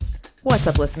What's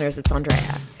up, listeners? It's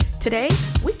Andrea. Today,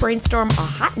 we brainstorm a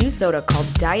hot new soda called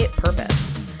Diet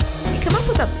Purpose. We come up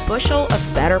with a bushel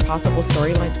of better possible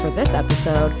storylines for this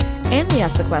episode, and we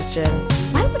ask the question,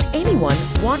 why would anyone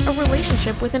want a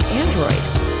relationship with an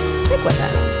android? Stick with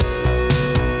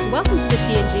us. Welcome to the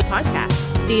TNG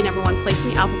podcast, the number one place in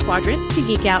the Alpha Quadrant to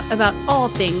geek out about all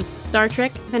things Star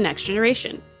Trek: The Next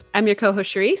Generation. I'm your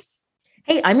co-host, Charisse.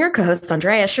 Hey, I'm your co-host,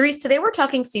 Andrea. Charisse, today we're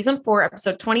talking Season 4,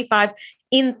 Episode 25,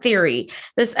 In Theory.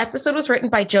 This episode was written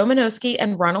by Joe Menosky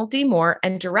and Ronald D. Moore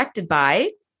and directed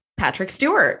by Patrick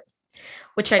Stewart,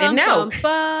 which I didn't know.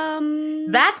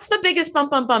 That's the biggest bum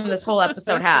this whole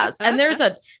episode has. And there's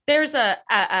a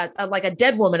like a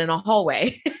dead woman in a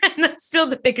hallway. And that's still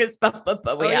the biggest bum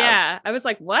we have. Yeah. I was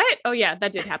like, what? Oh, yeah,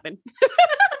 that did happen.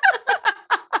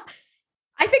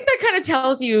 I think that kind of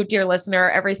tells you, dear listener,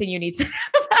 everything you need to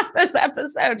know about this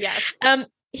episode. Yes.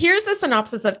 Here's the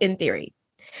synopsis of In Theory.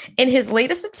 In his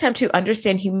latest attempt to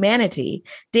understand humanity,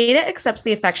 Data accepts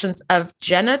the affections of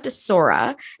Jenna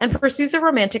DeSora and pursues a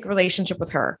romantic relationship with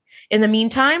her. In the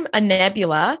meantime, a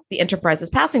nebula the Enterprise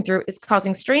is passing through is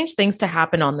causing strange things to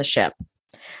happen on the ship.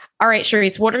 All right,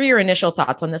 Charisse, what are your initial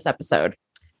thoughts on this episode?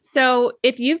 So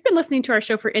if you've been listening to our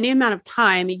show for any amount of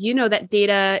time, you know that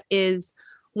Data is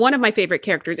one of my favorite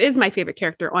characters, is my favorite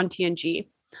character on TNG.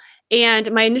 And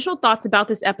my initial thoughts about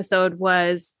this episode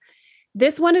was,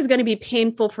 this one is going to be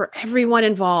painful for everyone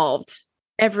involved.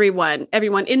 Everyone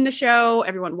in the show,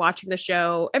 everyone watching the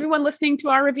show, everyone listening to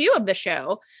our review of the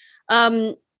show.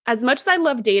 As much as I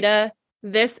love Data,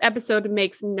 this episode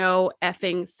makes no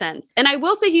effing sense. And I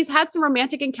will say he's had some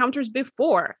romantic encounters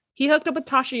before. He hooked up with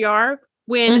Tasha Yar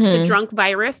when the drunk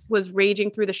virus was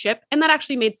raging through the ship. And that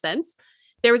actually made sense.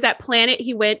 There was that planet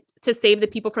he went to save the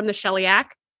people from the Shellyak.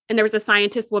 And there was a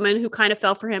scientist woman who kind of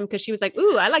fell for him because she was like,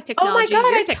 ooh, I like technology. Oh my God,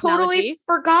 I totally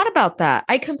forgot about that.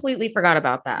 I completely forgot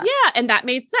about that. Yeah. And that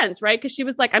made sense, right? Because she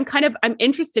was like, I'm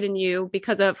interested in you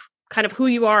because of kind of who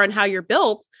you are and how you're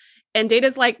built. And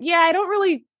Data's like, yeah, I don't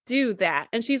really do that.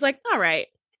 And she's like, all right.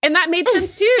 And that made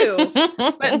sense too.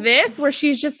 But this, where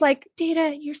she's just like,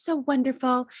 Data, you're so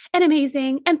wonderful and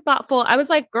amazing and thoughtful. I was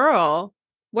like, girl,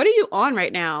 what are you on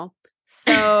right now?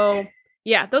 So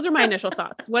yeah, those are my initial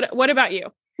thoughts. What about you?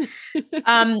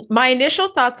 My initial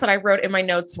thoughts that I wrote in my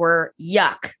notes were,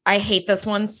 yuck, I hate this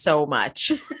one so much.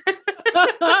 And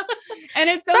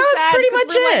it's so that sad. was pretty much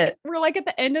it. We're like at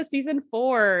the end of season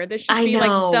 4. This should be like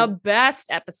the best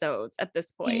episodes at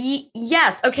this point.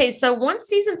 Yes. Okay. So once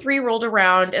season 3 rolled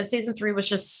around and season 3 was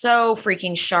just so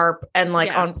freaking sharp and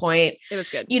on point. It was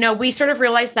good. We sort of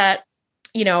realized that,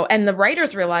 and the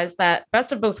writers realized that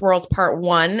Best of Both Worlds Part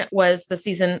 1 was the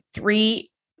season 3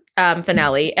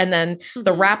 finale. And then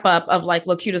the wrap up of like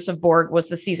Locutus of Borg was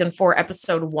the season 4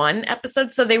 episode 1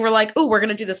 episode. So they were like, oh, we're going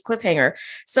to do this cliffhanger.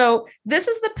 So this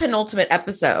is the penultimate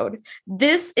episode.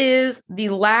 This is the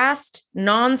last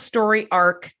non-story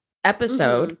arc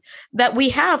episode that we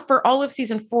have for all of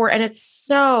season 4. And it's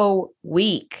so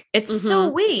weak. It's so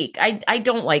weak. I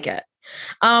don't like it.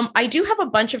 I do have a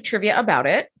bunch of trivia about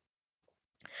it.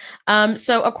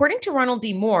 So according to Ronald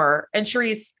D. Moore, and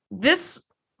Charisse, this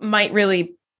might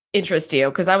really interest you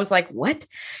because I was like, what?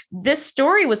 This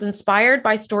story was inspired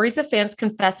by stories of fans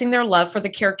confessing their love for the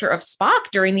character of Spock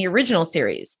during the original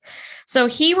series. So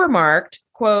he remarked,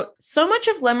 quote, so much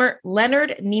of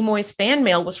Leonard Nimoy's fan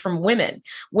mail was from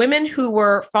women who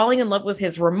were falling in love with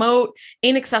his remote,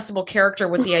 inaccessible character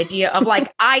with the idea of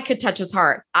like, I could touch his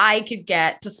heart. I could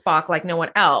get to Spock like no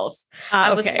one else.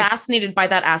 I was fascinated by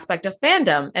that aspect of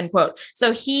fandom, end quote.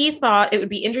 So he thought it would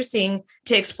be interesting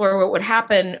to explore what would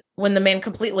happen when the man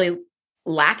completely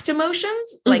lacked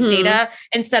emotions, like Data,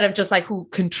 instead of just like who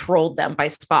controlled them by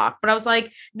Spock. But I was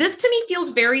like, this to me feels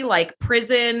very like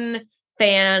prison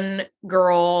fan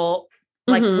girl,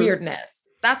 like weirdness.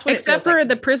 That's what Except it feels for like.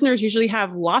 The prisoners usually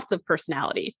have lots of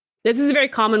personality. This is very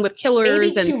common with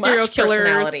killers and serial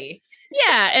killers.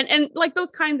 Yeah. And like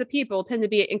those kinds of people tend to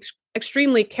be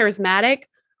extremely charismatic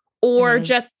or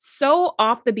just so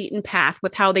off the beaten path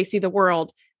with how they see the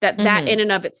world that in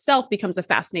and of itself becomes a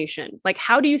fascination. Like,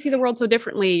 how do you see the world so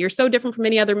differently? You're so different from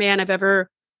any other man I've ever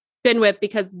been with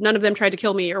because none of them tried to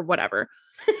kill me or whatever.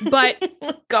 But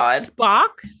God, Spock,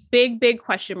 big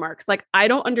question marks. Like, I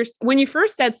don't understand. When you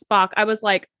first said Spock, I was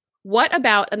like, what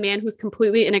about a man who's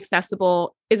completely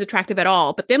inaccessible is attractive at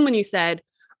all? But then when you said,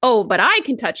 oh, but I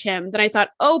can touch him, then I thought,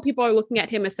 oh, people are looking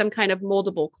at him as some kind of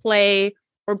moldable clay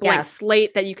or blank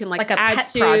slate that you can like a add pet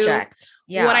to. Project.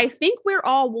 Yeah. What I think we're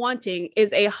all wanting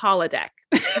is a holodeck.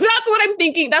 That's what I'm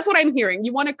thinking. That's what I'm hearing.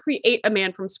 You want to create a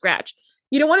man from scratch.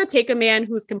 You don't want to take a man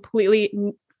who's completely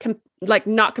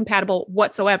not compatible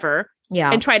whatsoever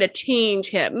Yeah. and try to change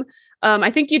him.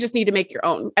 I think you just need to make your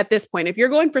own at this point. If you're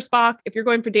going for Spock, if you're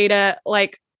going for Data,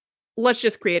 like, let's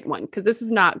just create one, because this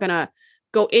is not going to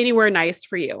go anywhere nice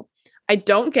for you. I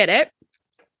don't get it.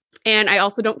 And I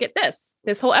also don't get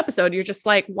this whole episode. You're just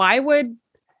like, why would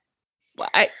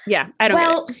I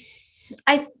don't get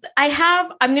it.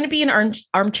 I'm going to be an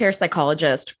armchair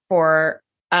psychologist for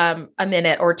a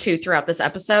minute or two throughout this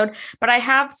episode, but I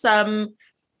have some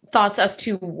thoughts as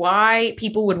to why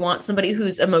people would want somebody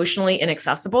who's emotionally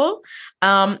inaccessible.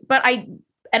 But I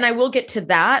will get to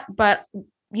that, but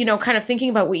kind of thinking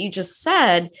about what you just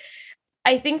said,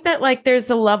 I think that like there's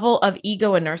a level of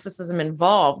ego and narcissism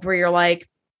involved where you're like,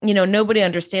 nobody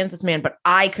understands this man, but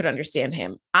I could understand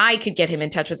him. I could get him in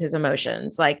touch with his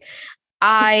emotions. Like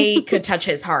I could touch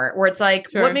his heart, where it's like,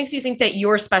 sure. What makes you think that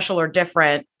you're special or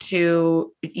different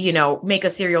to, make a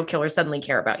serial killer suddenly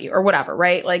care about you or whatever,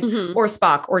 right? Like, or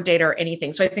Spock or Data or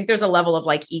anything. So I think there's a level of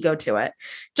like ego to it.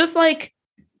 Just like,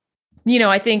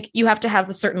 I think you have to have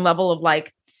a certain level of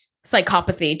like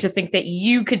psychopathy to think that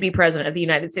you could be president of the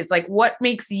United States. Like what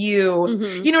makes you,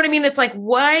 you know what I mean? It's like,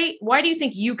 why do you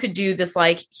think you could do this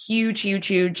like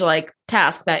huge, like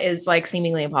task that is like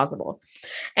seemingly impossible?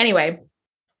 Anyway,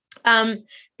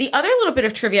 the other little bit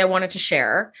of trivia I wanted to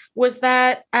share was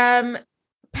that,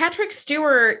 Patrick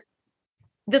Stewart,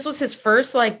 this was his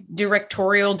first like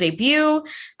directorial debut.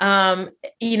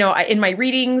 In my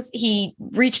readings, he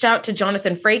reached out to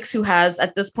Jonathan Frakes, who has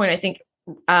at this point, I think,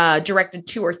 directed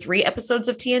 2 or 3 episodes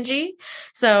of TNG.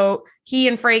 So he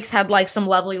and Frakes had like some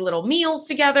lovely little meals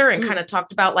together and kind of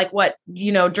talked about like what,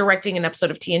 directing an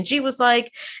episode of TNG was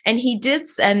like. And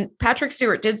Patrick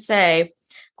Stewart did say,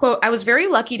 quote, "I was very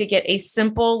lucky to get a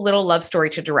simple little love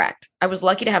story to direct. I was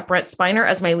lucky to have Brent Spiner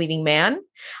as my leading man.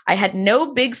 I had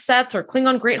no big sets or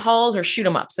Klingon great halls or shoot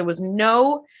 'em ups.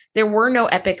 There were no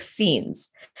epic scenes.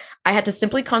 I had to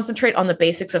simply concentrate on the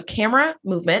basics of camera,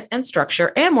 movement, and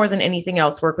structure, and more than anything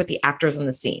else, work with the actors in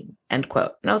the scene," end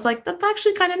quote. And I was like, that's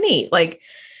actually kind of neat. Like,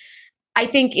 I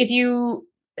think if you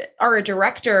are a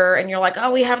director and you're like,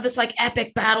 oh, we have this like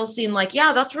epic battle scene, like,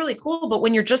 yeah, that's really cool. But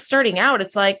when you're just starting out,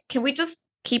 it's like, can we just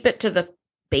keep it to the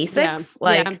basics?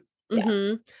 I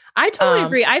totally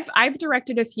agree. I've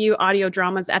directed a few audio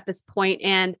dramas at this point,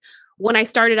 and when I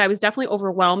started, I was definitely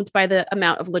overwhelmed by the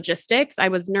amount of logistics. I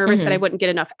was nervous that I wouldn't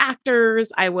get enough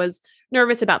actors. I was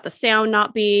nervous about the sound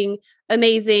not being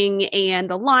amazing and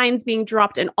the lines being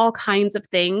dropped and all kinds of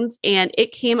things. And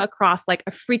it came across like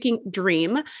a freaking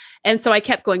dream. And so I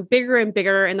kept going bigger and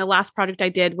bigger. And the last project I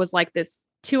did was like this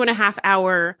 2.5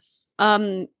 hour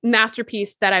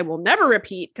masterpiece that I will never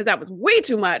repeat because that was way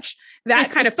too much.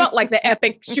 That kind of felt like the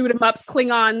epic shoot 'em ups,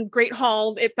 Klingon, great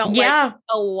halls. It felt like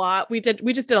a lot. We just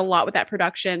did a lot with that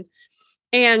production,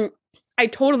 and I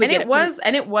totally get it.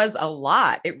 It was a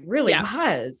lot. It really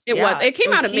was. It was. It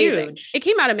came out amazing. Huge. It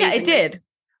came out amazing. Yeah, it did.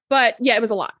 But yeah, it was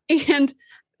a lot. And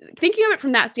thinking of it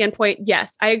from that standpoint,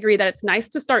 yes, I agree that it's nice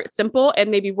to start simple and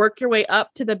maybe work your way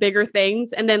up to the bigger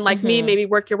things. And then like me, maybe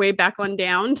work your way back on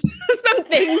down to some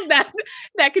things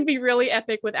that can be really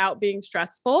epic without being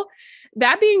stressful.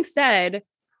 That being said,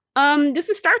 this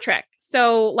is Star Trek.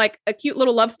 So like a cute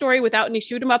little love story without any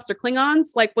shoot 'em ups or Klingons,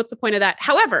 like what's the point of that?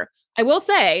 However, I will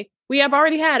say we have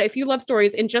already had a few love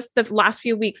stories in just the last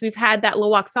few weeks. We've had that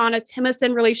Loaxana Timothy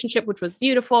relationship, which was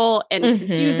beautiful and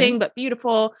confusing, but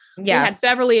beautiful. Yes. We had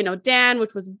Beverly and Odan,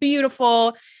 which was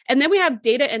beautiful. And then we have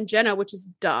Data and Jenna, which is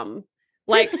dumb.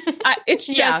 Like it's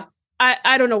just,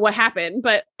 I don't know what happened,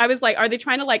 but I was like, are they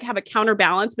trying to like have a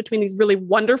counterbalance between these really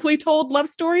wonderfully told love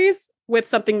stories with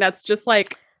something that's just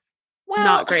like,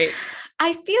 not great?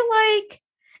 I feel like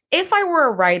if I were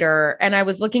a writer and I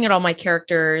was looking at all my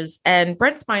characters and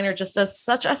Brent Spiner just does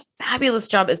such a fabulous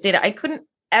job as Data, I couldn't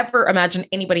ever imagine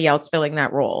anybody else filling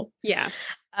that role. Yeah.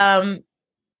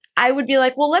 I would be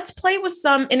like, well, let's play with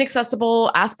some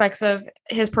inaccessible aspects of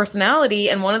his personality.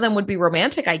 And one of them would be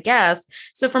romantic, I guess.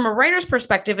 So from a writer's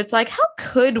perspective, it's like, how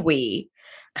could we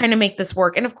kind of make this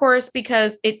work? And of course,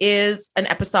 because it is an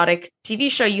episodic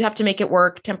TV show, you have to make it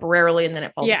work temporarily and then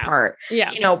it falls apart.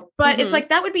 Yeah. But it's like,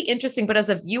 that would be interesting. But as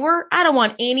a viewer, I don't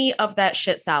want any of that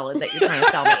shit salad that you're trying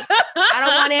to sell me. I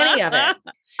don't want any of it.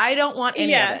 I don't want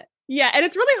any of it. Yeah. And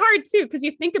it's really hard too, because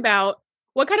you think about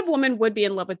what kind of woman would be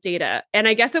in love with Data? And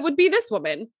I guess it would be this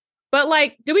woman. But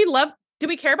like, do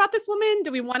we care about this woman?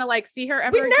 Do we want to like see her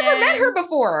ever We've never met her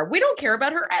before. We don't care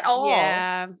about her at all.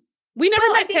 Yeah. We never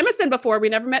met Timothy before. We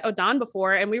never met Odan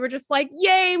before. And we were just like,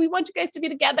 yay, we want you guys to be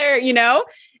together,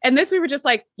 And this, we were just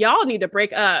like, y'all need to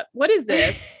break up. What is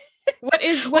this? What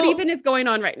even is going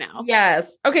on right now?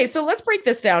 Yes. Okay. So let's break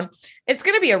this down. It's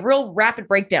going to be a real rapid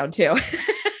breakdown too.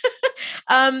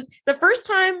 The first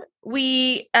time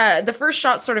the first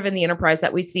shot sort of in the Enterprise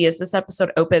that we see as this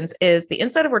episode opens is the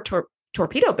inside of her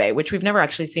torpedo bay, which we've never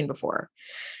actually seen before.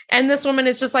 And this woman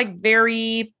is just like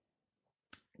very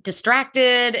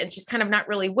distracted and she's kind of not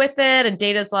really with it. And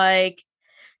Data's like,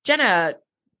 Jenna,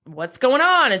 what's going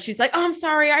on? And she's like, oh, I'm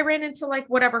sorry. I ran into like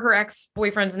whatever her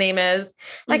ex-boyfriend's name is.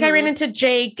 Like I ran into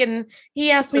Jake and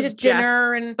he asked me to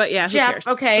dinner and but yeah, Jeff,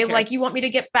 okay. Like you want me to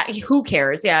get back. Who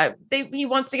cares? Yeah. He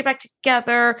wants to get back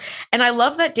together. And I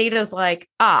love that Data's like,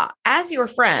 as your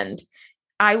friend,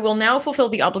 I will now fulfill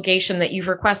the obligation that you've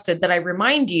requested that I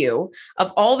remind you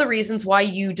of all the reasons why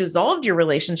you dissolved your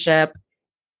relationship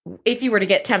if you were to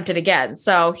get tempted again.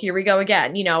 So here we go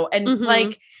again, and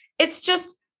like, it's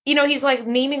just, he's like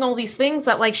naming all these things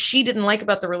that like she didn't like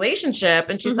about the relationship.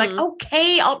 And she's like,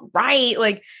 okay, all right.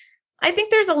 Like, I think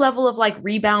there's a level of like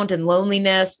rebound and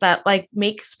loneliness that like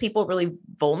makes people really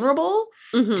vulnerable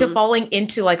to falling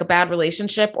into like a bad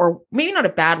relationship, or maybe not a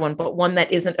bad one, but one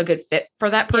that isn't a good fit for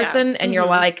that person. Yeah. And you're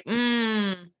like,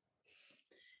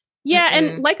 yeah.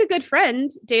 And like a good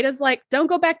friend, Data's like, don't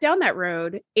go back down that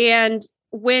road. And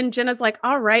when Jenna's like,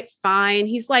 all right, fine.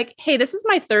 He's like, hey, this is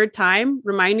my third time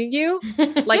reminding you,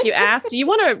 like you asked, do you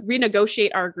want to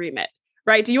renegotiate our agreement?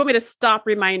 Right? Do you want me to stop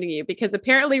reminding you? Because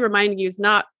apparently reminding you is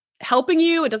not helping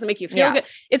you. It doesn't make you feel good.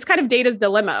 It's kind of Data's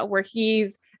dilemma where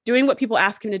he's doing what people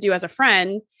ask him to do as a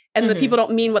friend. And the people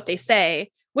don't mean what they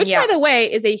say, which by the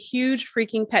way, is a huge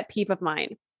freaking pet peeve of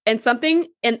mine. And something,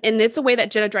 and it's a way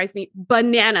that Jenna drives me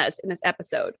bananas in this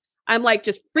episode. I'm like,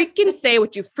 just freaking say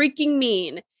what you freaking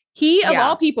mean. He, of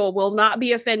all people, will not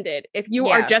be offended if you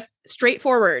are just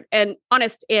straightforward and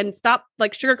honest and stop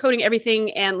like sugarcoating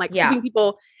everything and like keeping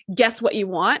people guess what you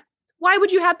want. Why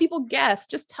would you have people guess?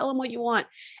 Just tell them what you want.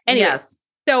 Anyways,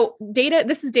 so Data,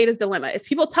 this is Data's dilemma is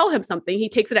people tell him something, he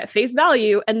takes it at face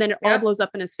value and then it all blows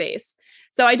up in his face.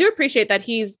 So I do appreciate that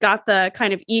he's got the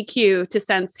kind of EQ to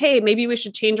sense, hey, maybe we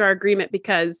should change our agreement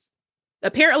because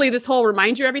apparently this whole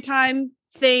remind you every time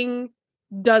thing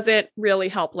doesn't really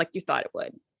help like you thought it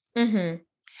would. And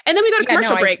then we go to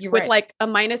commercial break with like a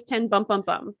 -10 bump, bump,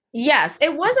 bump. Yes,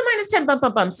 it was a -10 bump,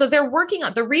 bump, bump. So they're working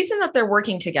on the reason that they're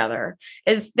working together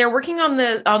is they're working on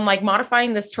like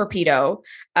modifying this torpedo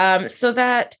so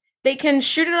that they can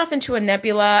shoot it off into a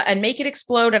nebula and make it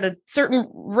explode at a certain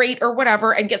rate or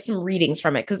whatever and get some readings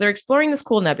from it because they're exploring this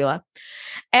cool nebula.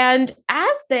 And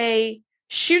as they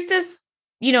shoot this,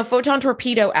 photon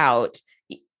torpedo out,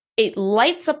 it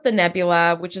lights up the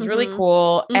nebula, which is really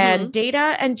cool. And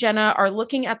Data and Jenna are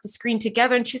looking at the screen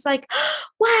together and she's like,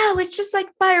 wow, it's just like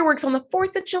fireworks on the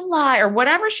 4th of July or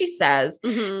whatever she says.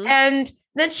 And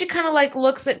then she kind of like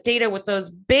looks at Data with those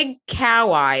big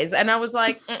cow eyes. And I was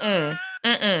like,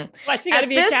 Why she gotta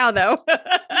be a cow though?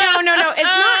 No.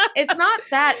 It's not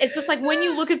that. It's just like when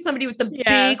you look at somebody with the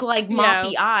big, like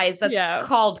moppy eyes, that's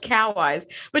called cow eyes.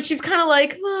 But she's kind of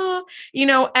like,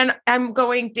 and I'm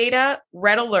going, Data,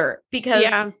 red alert,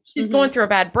 because she's going through a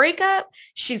bad breakup.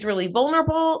 She's really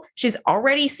vulnerable. She's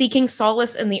already seeking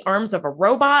solace in the arms of a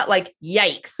robot. Like,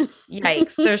 yikes.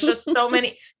 There's just so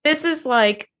many. This is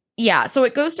like, so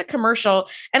it goes to commercial.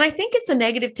 And I think it's a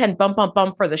 -10 bump, bump,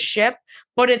 bump for the ship,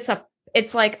 but it's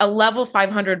like a level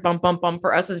 500 bump, bump, bump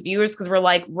for us as viewers. Cause we're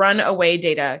like, run away,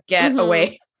 Data, get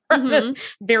away from this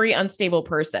very unstable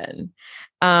person.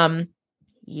 Again,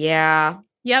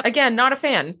 not a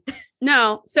fan.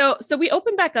 No. So we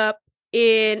open back up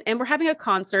and we're having a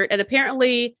concert and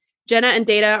apparently Jenna and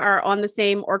Data are on the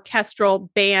same orchestral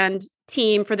band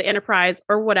team for the Enterprise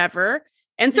or whatever.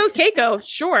 And so is Keiko.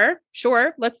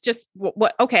 Sure. Let's just,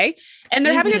 okay. And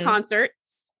they're having a concert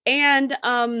and,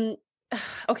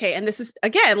 okay. And this is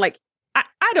again, like,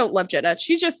 I don't love Jenna.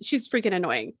 She's freaking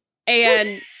annoying.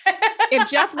 And if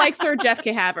Jeff likes her, Jeff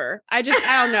can have her. I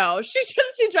don't know. She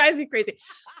drives me crazy.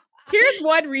 Here's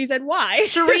one reason why.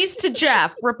 Charisse to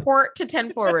Jeff, report to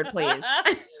 10 forward, please.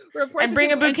 And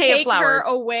bring a bouquet of flowers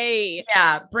away.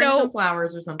 Yeah, bring some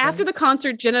flowers or something. After the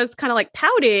concert, Jenna's kind of like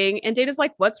pouting, and Data's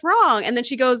like, "What's wrong?" And then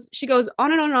she goes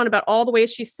on and on and on about all the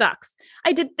ways she sucks.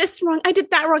 I did this wrong. I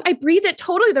did that wrong. I breathed at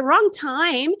totally the wrong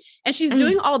time. And she's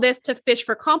doing all this to fish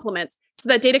for compliments so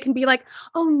that Data can be like,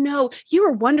 "Oh no, you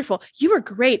were wonderful. You were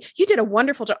great. You did a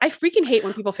wonderful job." I freaking hate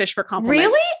when people fish for compliments.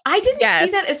 Really? I didn't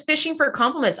see that as fishing for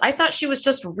compliments. I thought she was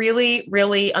just really,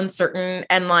 really uncertain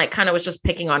and like kind of was just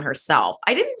picking on herself.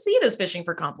 I didn't see it as fishing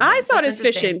for compliments. I saw it as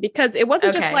fishing because it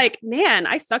wasn't just like, man,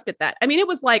 I sucked at that. I mean, it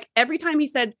was like every time he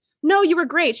said, "No, you were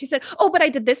great," she said, "Oh, but I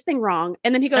did this thing wrong."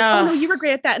 And then he goes, "Oh no, you were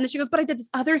great at that." And then she goes, "But I did this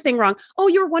other thing wrong." "Oh,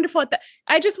 you were wonderful at that."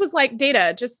 I just was like,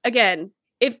 Data, just again,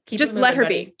 let her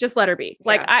be. Just let her be.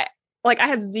 Like I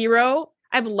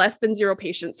have less than zero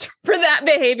patience for that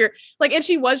behavior. Like if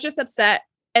she was just upset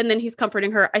and then he's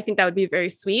comforting her, I think that would be very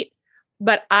sweet.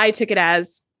 But I took it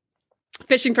as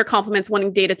fishing for compliments,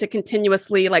 wanting Data to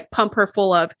continuously like pump her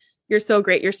full of, you're so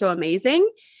great, you're so amazing.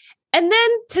 And then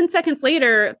 10 seconds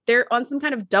later, they're on some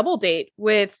kind of double date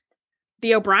with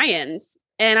the O'Briens.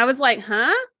 And I was like,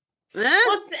 huh? Well,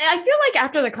 I feel like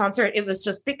after the concert, it was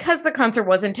just because the concert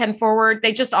was in 10 forward,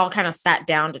 they just all kind of sat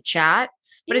down to chat.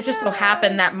 But it just so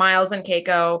happened that Miles and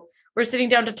Keiko were sitting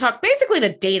down to talk basically to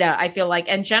Data, I feel like.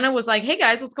 And Jenna was like, hey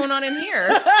guys, what's going on in here?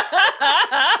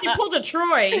 She pulled a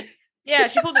Troy. Yeah,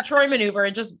 she pulled a Troy maneuver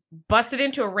and just busted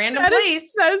into a random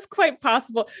place. That is quite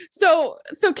possible. So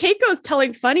Keiko's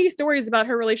telling funny stories about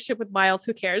her relationship with Miles.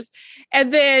 Who cares?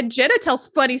 And then Jenna tells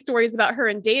funny stories about her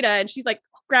and Data. And she's like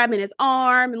grabbing his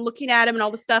arm and looking at him and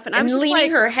all this stuff. And I was just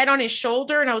leaning like, her head on his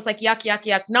shoulder. And I was like, yuck, yuck,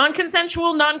 yuck.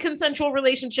 Non-consensual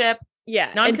relationship.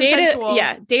 Yeah. Non-consensual.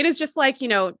 Data's just like,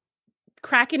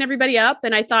 cracking everybody up.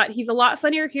 And I thought he's a lot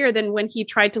funnier here than when he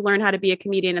tried to learn how to be a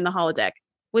comedian in the holodeck.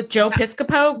 With Joe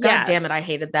Piscopo? God damn it, I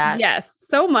hated that. Yes,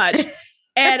 so much.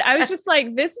 And I was just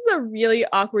like, this is a really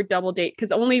awkward double date because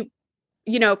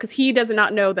because he does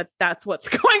not know that that's what's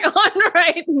going on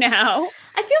right now.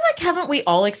 I feel like, haven't we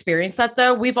all experienced that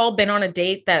though? We've all been on a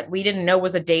date that we didn't know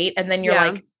was a date. And then you're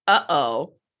like,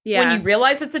 uh-oh. Yeah. When you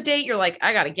realize it's a date, you're like,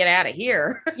 I got to get out of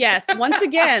here. Yes. Once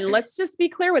again, let's just be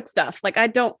clear with stuff. Like, I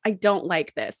don't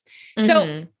like this.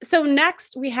 Mm-hmm. So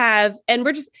next we have, and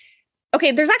we're just,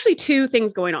 okay, there's actually two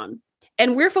things going on.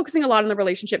 And we're focusing a lot on the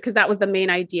relationship because that was the main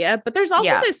idea. But there's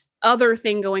also this other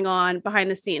thing going on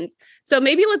behind the scenes. So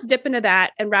maybe let's dip into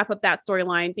that and wrap up that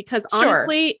storyline because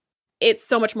honestly, it's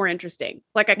so much more interesting.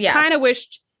 Like I kind of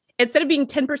wished, instead of being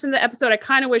 10% of the episode, I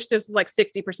kind of wish this was like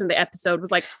 60% of the episode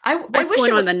was like, I wish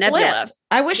it was Nebula.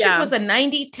 I wish it was a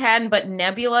 90-10, but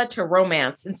Nebula to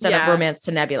romance instead of romance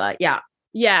to Nebula. Yeah.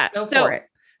 Yeah. Go for it.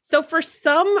 So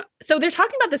they're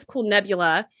talking about this cool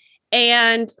Nebula.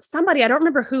 And somebody, I don't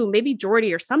remember who, maybe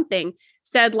Jordy or something,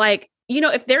 said like,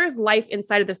 if there is life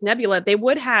inside of this nebula, they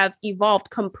would have evolved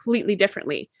completely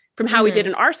differently from how we did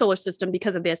in our solar system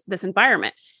because of this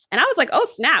environment. And I was like, oh,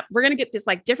 snap, we're going to get this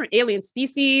like different alien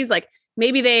species. Like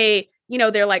maybe they,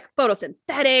 they're like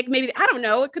photosynthetic. Maybe, I don't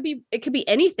know. It could be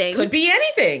anything. Could be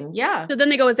anything. Yeah. So then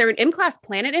they go, is there an M-class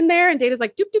planet in there? And Data's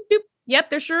like, doop, doop, doop. Yep,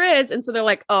 there sure is. And so they're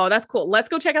like, oh, that's cool. Let's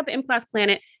go check out the M-class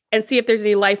planet and see if there's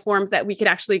any life forms that we could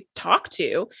actually talk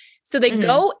to. So they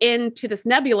go into this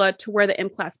nebula to where the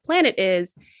M-class planet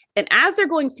is. And as they're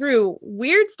going through,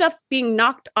 weird stuff's being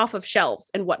knocked off of shelves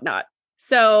and whatnot.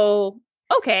 So,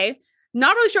 okay,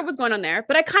 not really sure what's going on there,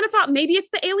 but I kind of thought maybe it's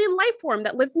the alien life form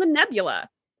that lives in the nebula.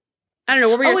 I don't know.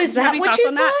 What were is that what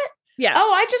you thought? Yeah.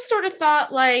 Oh, I just sort of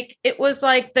thought like it was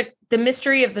like the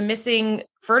mystery of the missing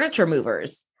furniture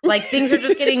movers. Like things are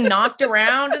just getting knocked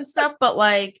around and stuff, but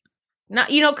like not,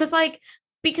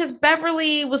 because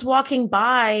Beverly was walking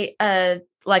by a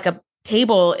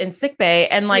table in sickbay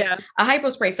and like a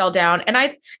hypospray fell down. And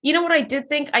what I did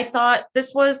think, I thought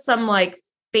this was some like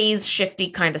phase shifty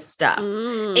kind of stuff.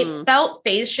 It felt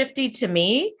phase shifty to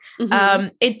me.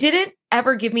 It didn't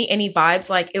ever give me any vibes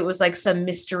like it was like some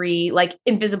mystery, like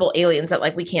invisible aliens that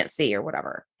like we can't see or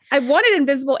whatever. I wanted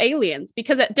invisible aliens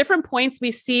because at different points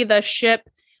we see the ship,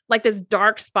 like this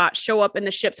dark spot show up in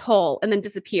the ship's hull and then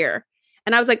disappear.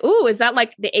 And I was like, ooh, is that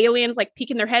like the aliens like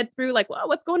peeking their head through like, well,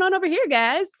 what's going on over here,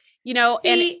 guys? See, and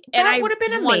that would have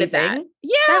been amazing. That.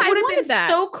 Yeah, that would have been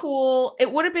so cool.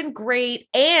 It would have been great.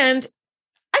 And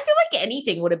I feel like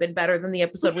anything would have been better than the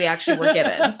episode we actually were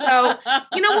given. So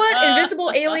you know what?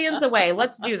 Invisible aliens away.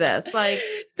 Let's do this. Like,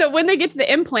 so when they get to the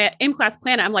M-class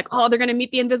planet, I'm like, oh, they're going to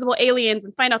meet the invisible aliens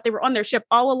and find out they were on their ship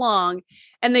all along.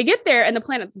 And they get there and the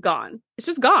planet's gone. It's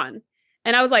just gone.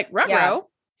 And I was like, ruh-roh.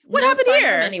 What happened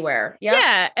here? Anywhere. Yep.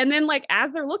 Yeah. And then like,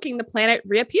 as they're looking, the planet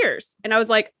reappears. And I was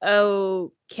like,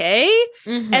 okay.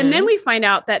 And then we find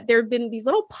out that there've been these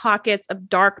little pockets of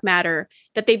dark matter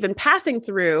that they've been passing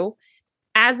through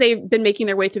as they've been making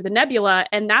their way through the nebula.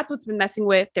 And that's what's been messing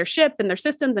with their ship and their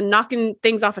systems and knocking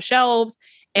things off of shelves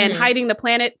and hiding the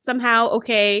planet somehow.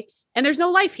 Okay. And there's no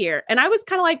life here. And I was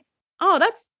kind of like, oh,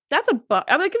 that's a bug.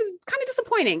 I was like, it was kind of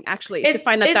disappointing actually to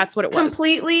find that that's what it was.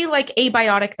 Completely like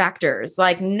abiotic factors,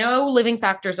 like no living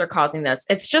factors are causing this.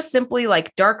 It's just simply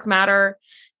like dark matter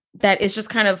that is just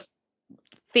kind of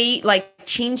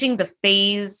changing the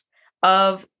phase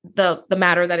of the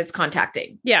matter that it's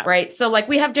contacting. Yeah. Right. So like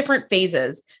we have different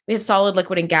phases. We have solid,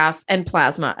 liquid, and gas and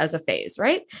plasma as a phase,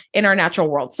 right? In our natural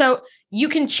world. So you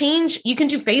can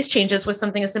do phase changes with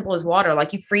something as simple as water.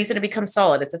 Like you freeze it, it becomes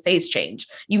solid. It's a phase change.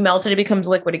 You melt it, it becomes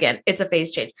liquid again. It's a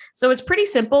phase change. So it's pretty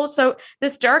simple. So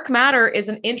this dark matter is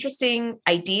an interesting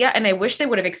idea. And I wish they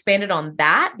would have expanded on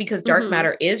that, because dark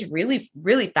matter is really,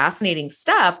 really fascinating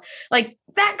stuff. Like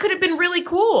that could have been really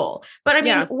cool. But I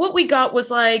mean, what we got was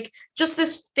like just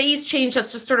this phase change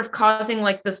that's just sort of causing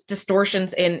like this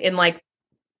distortions in like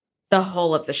the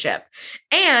hull of the ship.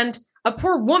 And a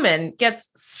poor woman gets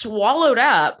swallowed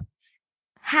up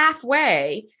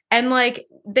halfway, and like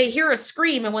they hear a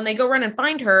scream, and when they go run and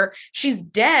find her, she's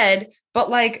dead, but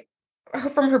like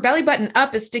from her belly button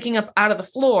up is sticking up out of the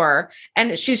floor,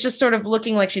 and she's just sort of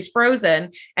looking like she's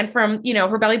frozen, and from, you know,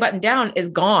 her belly button down is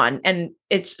gone, and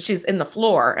she's in the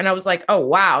floor. And I was like, oh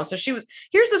wow. So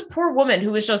here's this poor woman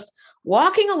who was just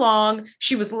walking along.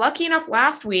 She was lucky enough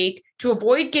last week to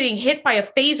avoid getting hit by a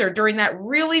phaser during that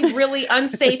really, really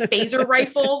unsafe phaser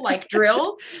rifle like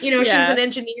drill. You know, she was an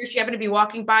engineer. She happened to be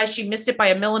walking by. She missed it by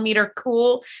a millimeter.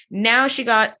 Cool. Now she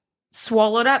got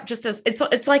swallowed up just as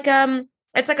it's like a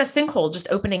sinkhole just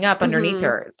opening up underneath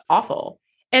her. It's awful.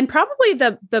 And probably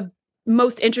the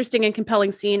most interesting and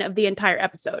compelling scene of the entire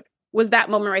episode was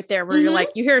that moment right there where you're like,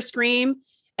 you hear a scream.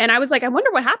 And I was like, I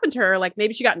wonder what happened to her. Like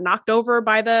maybe she got knocked over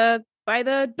by the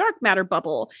dark matter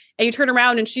bubble, and you turn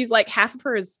around and she's like half of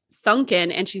her is sunken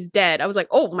and she's dead. I was like,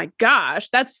 oh my gosh,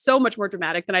 that's so much more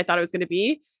dramatic than I thought it was going to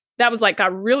be. That was like,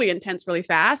 got really intense really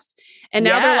fast. And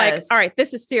now they're like, all right,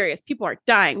 this is serious. People are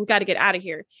dying. We got to get out of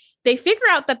here. They figure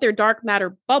out that they're dark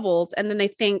matter bubbles. And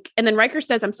then Riker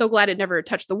says, I'm so glad it never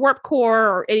touched the warp core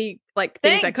or any like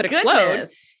things that could explode.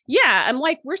 Yeah. I'm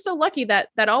like, we're so lucky that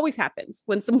always happens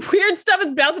when some weird stuff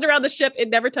is bouncing around the ship. It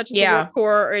never touches the warp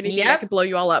core or anything that could blow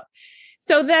you all up.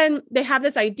 So then they have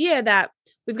this idea that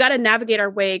we've got to navigate our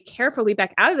way carefully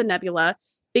back out of the nebula,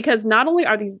 because not only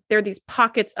are there these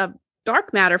pockets of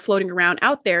dark matter floating around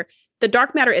out there, the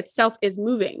dark matter itself is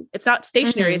moving. It's not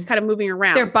stationary. It's kind of moving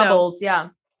around. They're bubbles.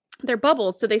 They're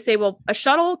bubbles. So they say, well, a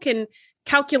shuttle can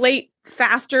calculate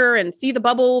faster and see the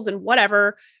bubbles and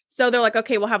whatever. So they're like,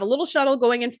 okay, we'll have a little shuttle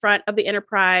going in front of the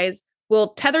Enterprise. We'll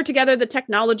tether together the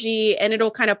technology and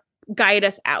it'll kind of guide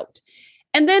us out.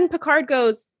 And then Picard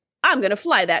goes, I'm going to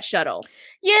fly that shuttle.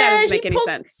 Yeah. That doesn't make any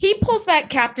sense. He pulls that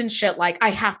captain shit. Like, I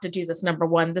have to do this. Number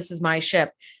one, this is my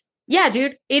ship. Yeah,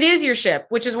 dude, it is your ship,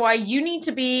 which is why you need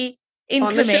to be in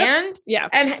command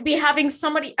and be having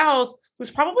somebody else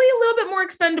who's probably a little bit more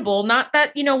expendable. Not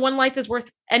that, you know, one life is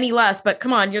worth any less, but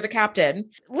come on, you're the captain.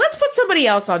 Let's put somebody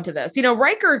else onto this. You know,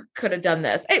 Riker could have done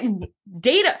this.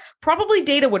 Data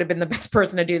would have been the best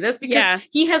person to do this, because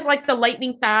he has like the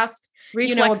lightning fast,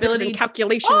 ability and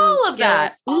calculation, all of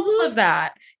that.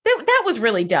 That was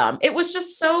really dumb. It was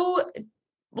just so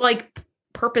like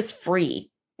purpose free.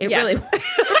 It really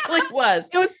was.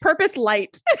 It was purpose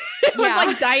light. It was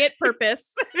like diet purpose.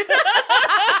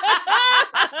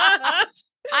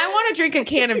 I want to drink a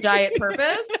can of diet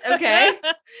purpose. Okay.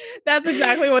 That's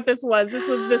exactly what this was.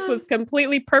 This was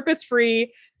completely purpose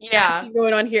free. Yeah.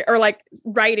 Going on here, or like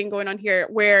writing going on here,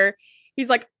 where he's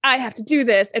like, I have to do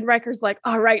this. And Riker's like,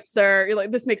 all right, sir. You're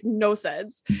like, this makes no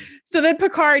sense. So then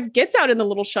Picard gets out in the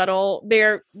little shuttle.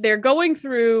 They're going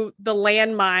through the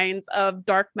landmines of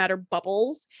dark matter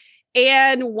bubbles.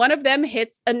 And one of them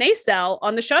hits a nacelle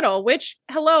on the shuttle, which,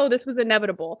 hello, this was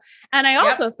inevitable. And I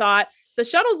also thought the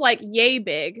shuttle's like yay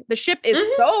big. The ship is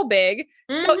so big.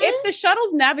 So if the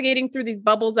shuttle's navigating through these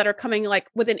bubbles that are coming like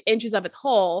within inches of its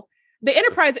hull, the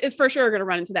Enterprise is for sure going to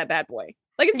run into that bad boy.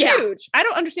 Like, it's huge. I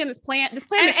don't understand this planet.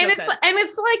 And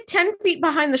it's like 10 feet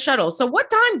behind the shuttle. So what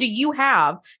time do you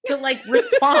have to like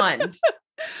respond?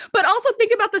 But also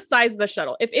think about the size of the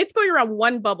shuttle. If it's going around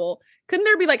one bubble, couldn't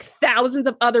there be like thousands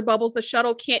of other bubbles the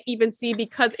shuttle can't even see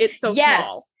because it's so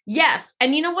small? Yes.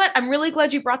 And you know what? I'm really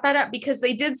glad you brought that up, because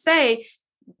they did say,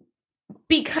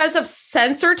 because of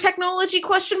sensor technology,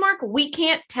 we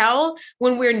can't tell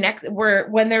when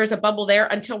when there's a bubble there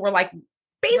until we're like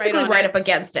basically right up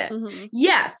against it.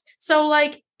 Yes. So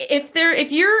like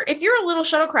if you're a little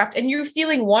shuttlecraft and you're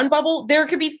feeling one bubble, there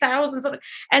could be thousands of,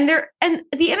 and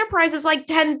the Enterprise is like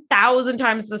 10,000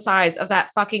 times the size of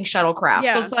that fucking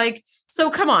shuttlecraft. So it's like, so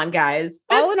come on, guys.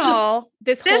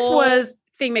 This whole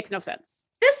thing makes no sense.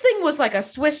 This thing was like a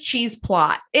Swiss cheese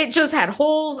plot. It just had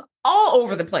holes all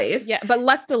over the place. Yeah, but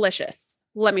less delicious.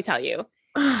 Let me tell you.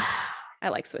 I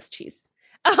like Swiss cheese.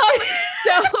 So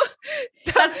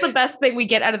that's the best thing we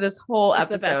get out of this whole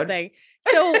episode. The best thing.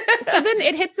 So then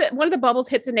it hits it. One of the bubbles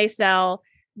hits a nacelle.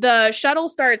 The shuttle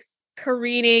starts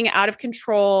careening out of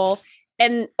control.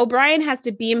 And O'Brien has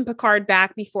to beam Picard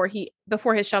back before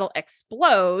his shuttle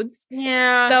explodes.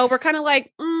 Yeah. So we're kind of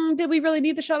like, did we really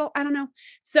need the shuttle? I don't know.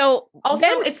 So also,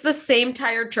 it's the same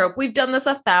tired trope. We've done this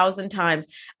 1,000 times.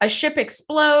 A ship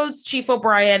explodes. Chief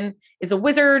O'Brien is a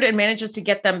wizard and manages to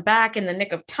get them back in the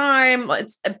nick of time.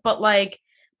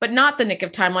 But not the nick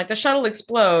of time. Like the shuttle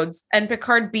explodes and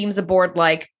Picard beams aboard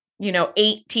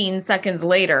 18 seconds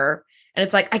later. And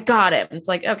it's like, I got him. It's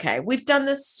like, okay, we've done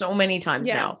this so many times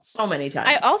now. So many times.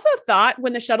 I also thought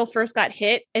when the shuttle first got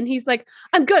hit and he's like,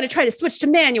 I'm going to try to switch to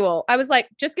manual. I was like,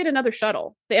 just get another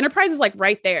shuttle. The Enterprise is like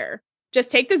right there. Just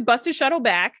take this busted shuttle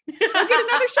back. Go get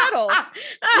another shuttle.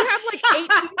 You have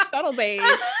 18 shuttle bays.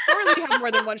 Surely you have more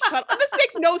than one shuttle. This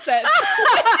makes no sense.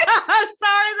 I'm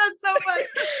sorry, that's so funny.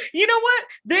 You know what?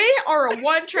 They are a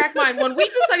one-track mind. When we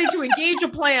decided to engage a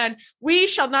plan, we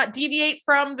shall not deviate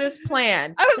from this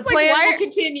plan. The plan will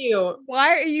continue. Why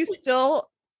are you still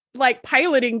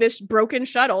piloting this broken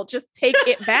shuttle? Just take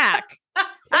it back.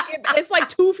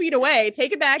 It's 2 feet away.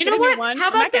 Take it back. You know what? How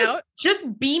about this? Out.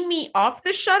 Just beam me off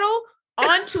the shuttle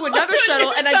onto another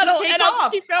shuttle and I just take off. I'll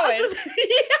keep going.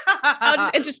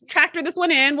 And just tractor this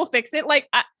one in. We'll fix it.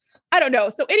 I don't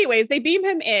know. So anyways, they beam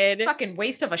him in. Fucking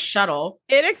waste of a shuttle.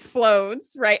 It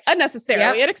explodes, right?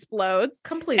 Unnecessarily. Yep. It explodes.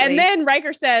 Completely. And then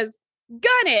Riker says,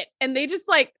 gun it. And they just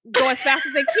go as fast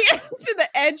as they can to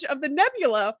the edge of the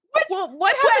nebula. Well,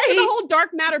 what happens to the whole dark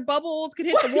matter bubbles could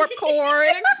hit the warp core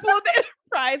and explode the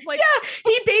Enterprise?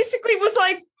 He basically was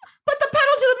like, put the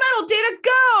pedal to the metal, Data,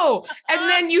 go. And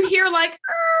then you hear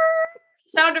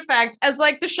sound effect as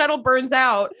the shuttle burns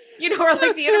out, or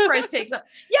the Enterprise takes up.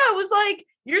 Yeah, it was like,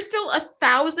 you're still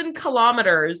 1,000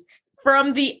 kilometers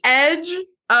from the edge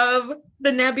of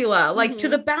the nebula, to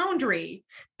the boundary.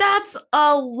 That's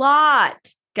a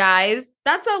lot, guys.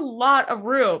 That's a lot of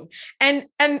room. And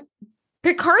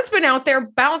Picard's been out there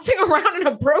bouncing around in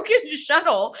a broken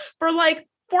shuttle for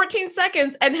 14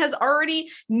 seconds and has already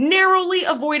narrowly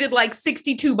avoided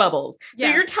 62 bubbles. So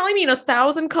you're telling me in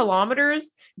 1,000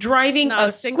 kilometers driving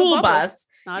a school bus,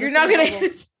 you're not going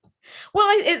to... Well,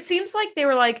 it seems like they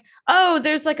were like, oh,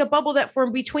 there's a bubble that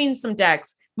formed between some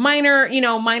decks. Minor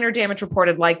damage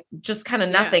reported, just kind of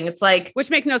nothing. It's which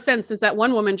makes no sense since that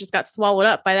one woman just got swallowed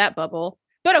up by that bubble.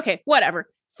 But okay, whatever.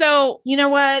 So you know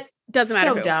what? Doesn't matter.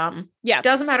 So who. Dumb. Yeah.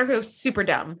 Doesn't matter who. Super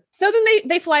dumb. So then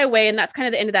they fly away, and that's kind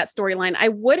of the end of that storyline. I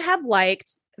would have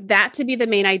liked that to be the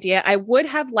main idea. I would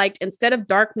have liked, instead of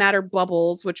dark matter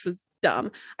bubbles, which was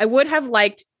dumb, I would have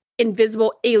liked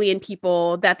invisible alien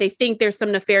people that they think there's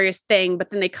some nefarious thing,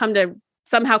 but then they come to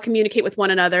somehow communicate with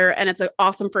one another, and it's an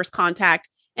awesome first contact,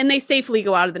 and they safely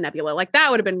go out of the nebula.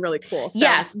 That would have been really cool. So,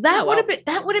 yes, that would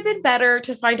have been better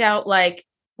to find out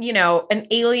an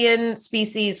alien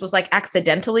species was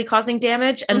accidentally causing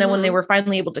damage. And then when they were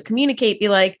finally able to communicate, be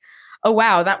like, oh,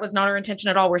 wow, that was not our intention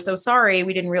at all. We're so sorry.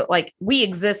 We didn't we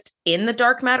exist in the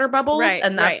dark matter bubbles. Right,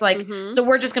 and that's so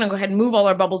we're just going to go ahead and move all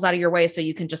our bubbles out of your way so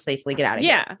you can just safely get out of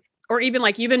here. Yeah. Or even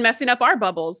you've been messing up our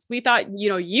bubbles. We thought,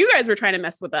 you guys were trying to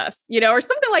mess with us, or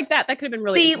something like that. That could have been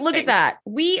really interesting. Look at that.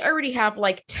 We already have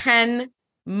 10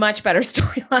 much better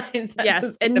storylines.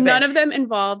 Yes. And none of them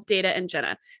involve Data and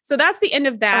Jenna. So that's the end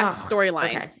of that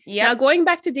storyline. Okay. Yep. Now going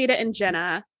back to Data and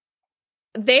Jenna,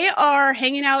 they are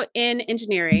hanging out in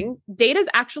engineering. Data's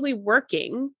actually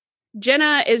working.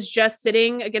 Jenna is just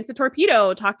sitting against a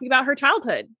torpedo talking about her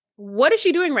childhood. What is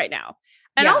she doing right now?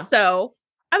 And also,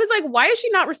 I was like, why is she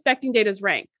not respecting Data's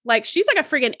rank? She's a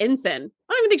friggin' ensign.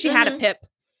 I don't even think she had a pip.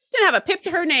 Didn't have a pip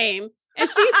to her name. And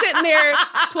she's sitting there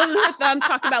twiddling her thumbs,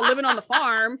 talking about living on the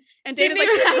farm. And Data's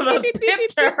have a pip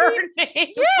to her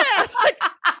name. Yeah.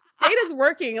 Data's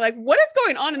working. What is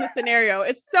going on in this scenario?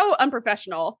 It's so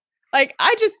unprofessional.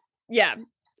 Yeah.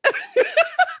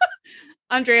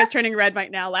 Andrea's turning red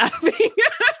right now, laughing.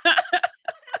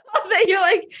 That you're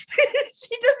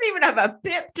she doesn't even have a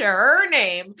pip to her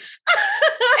name.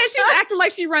 And she's acting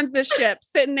like she runs this ship,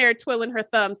 sitting there twiddling her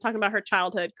thumbs, talking about her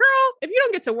childhood. Girl, if you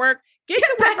don't get to work, get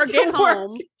to work or get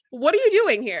home. What are you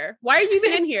doing here? Why are you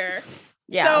even in here?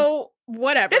 Yeah. So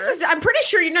whatever. I'm pretty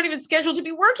sure you're not even scheduled to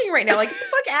be working right now. Get the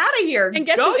fuck out of here. And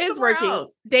guess who is working?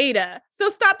 Else. Data. So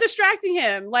stop distracting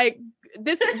him.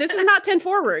 This is not 10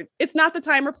 forward. It's not the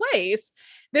time or place.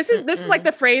 This is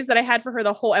the phrase that I had for her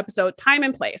the whole episode. Time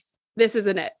and place. This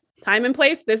isn't it. Time and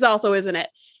place. This also isn't it.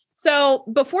 So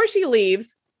before she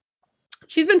leaves,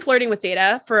 she's been flirting with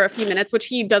Data for a few minutes, which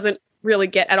he doesn't really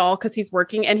get at all because he's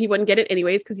working, and he wouldn't get it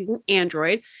anyways because he's an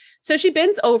android. So she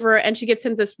bends over and she gives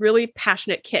him this really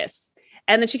passionate kiss.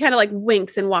 And then she kind of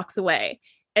winks and walks away.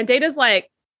 And Data's like,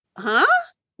 huh?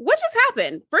 What just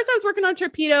happened? First I was working on a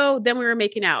torpedo, then we were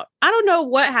making out. I don't know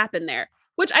what happened there,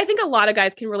 which I think a lot of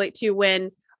guys can relate to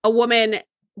when a woman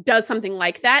does something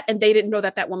like that and they didn't know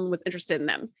that that woman was interested in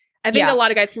them. I think a lot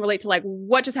of guys can relate to like,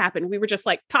 what just happened? We were just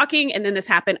like talking and then this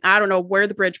happened. I don't know where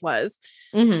the bridge was.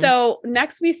 So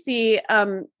next we see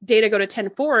Data go to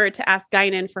 10-4 to ask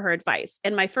Guinan for her advice.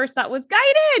 And my first thought was,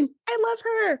 Guinan, I love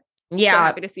her. Yeah. So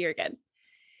happy to see her again.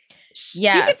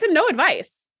 Yes. She gets him no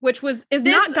advice, which is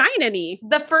not Guinan-y.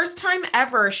 The first time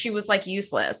ever she was like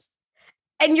useless.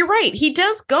 And you're right. He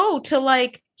does go to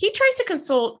like, he tries to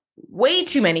consult way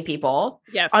too many people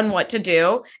on what to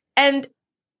do. And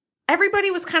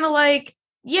everybody was kind of like,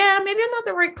 yeah, maybe I'm not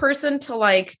the right person to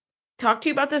like talk to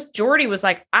you about this. Jordy was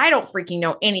like, I don't freaking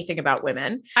know anything about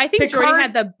women. I think Jordy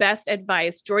had the best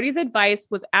advice. Jordy's advice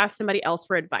was ask somebody else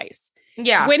for advice.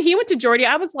 Yeah. When he went to Jordy,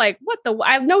 I was like,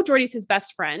 I know Jordy's his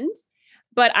best friend,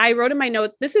 but I wrote in my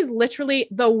notes, this is literally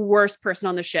the worst person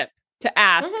on the ship to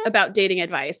ask about dating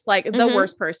advice, like the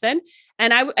worst person.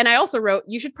 And I also wrote,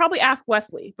 you should probably ask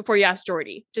Wesley before you ask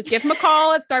Jordy. Just give him a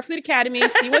call at Starfleet Academy,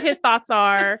 see what his thoughts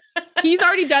are. He's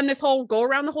already done this whole go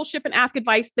around the whole ship and ask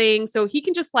advice thing. So he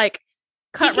can just like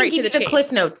cut right to the chase.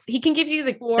 Cliff notes. He can give you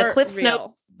the Cliff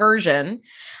Notes version.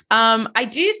 I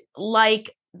did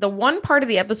like the one part of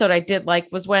the episode I did like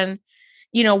was when,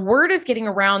 you know, word is getting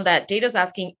around that Data's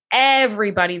asking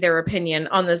everybody their opinion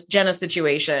on this Jenna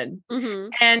situation.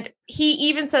 And he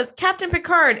even says, Captain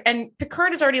Picard. And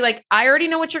Picard is already like, I already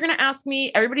know what you're going to ask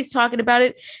me. Everybody's talking about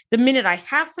it. The minute I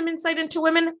have some insight into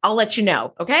women, I'll let you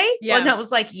know. Okay. Yeah. And I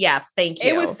was like, yes, thank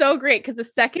you. It was so great. Because the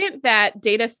second that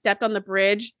Data stepped on the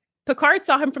bridge, Picard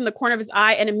saw him from the corner of his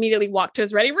eye and immediately walked to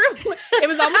his ready room. It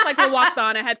was almost like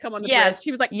Lwaxana had come on the bridge.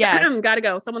 He was like, gotta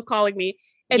go. Someone's calling me.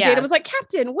 And Data was like,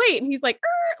 Captain, wait. And he's like,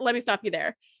 let me stop you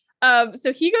there.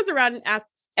 So he goes around and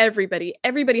asks everybody.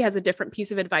 Everybody has a different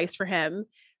piece of advice for him.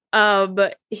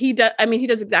 But he does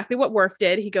exactly what Worf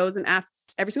did. He goes and asks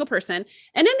every single person.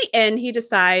 And in the end, he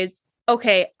decides,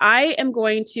 okay, I am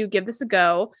going to give this a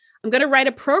go. I'm going to write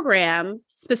a program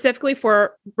specifically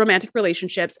for romantic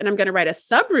relationships. And I'm going to write a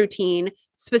subroutine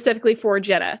specifically for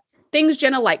Jenna. Things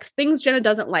Jenna likes, things Jenna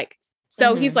doesn't like.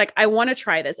 So he's like, I want to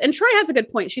try this. And Troy has a good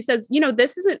point. She says, you know,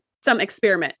 this isn't some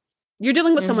experiment. You're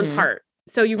dealing with someone's heart.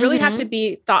 So you really have to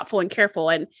be thoughtful and careful.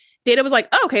 And Data was like,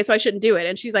 oh, okay, so I shouldn't do it.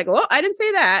 And she's like, well, I didn't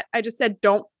say that. I just said,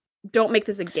 don't make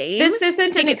this a game. This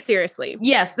isn't Take it seriously.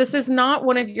 Yes. This is not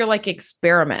one of your like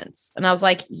experiments. And I was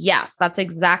like, yes, that's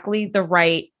exactly the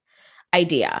right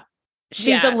idea.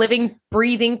 She's a living,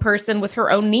 breathing person with her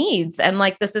own needs. And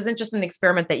like, this isn't just an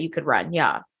experiment that you could run.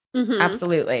 Yeah.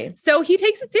 Absolutely. So he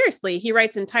takes it seriously. He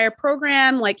writes an entire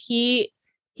program. Like he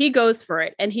goes for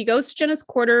it, and he goes to Jenna's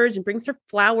quarters and brings her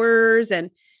flowers,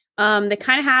 and they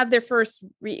kind of have their first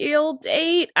real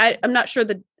date. I'm not sure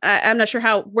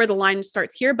where the line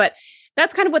starts here, but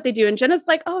that's kind of what they do. And Jenna's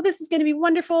like, oh, this is going to be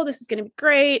wonderful. This is going to be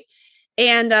great.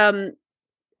 And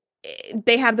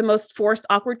they have the most forced,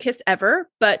 awkward kiss ever,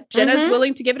 but Jenna's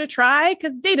willing to give it a try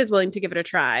because Data's willing to give it a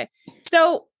try.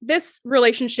 So this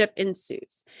relationship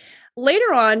ensues.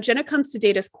 Later on, Jenna comes to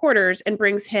Data's quarters and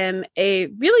brings him a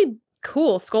really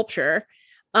cool sculpture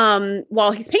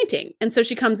while he's painting. And so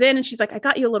she comes in and she's like, I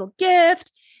got you a little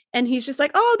gift. And he's just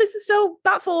like, oh, this is so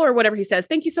thoughtful, or whatever he says.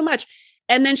 Thank you so much.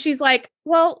 And then she's like,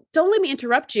 well, don't let me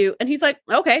interrupt you. And he's like,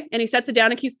 okay. And he sets it down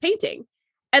and keeps painting.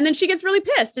 And then she gets really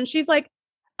pissed. And she's like,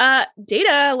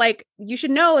 Data, like, you should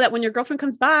know that when your girlfriend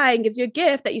comes by and gives you a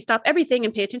gift that you stop everything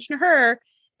and pay attention to her.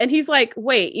 And he's like,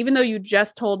 wait, even though you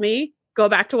just told me, go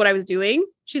back to what I was doing.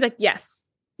 She's like, yes.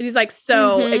 And he's like,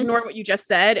 so ignore what you just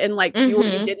said and like do what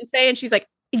you didn't say. And she's like,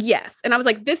 yes. And I was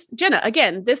like, this, Jenna,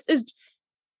 again, this is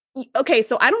okay.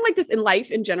 So I don't like this in life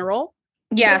in general.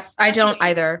 Yes, I don't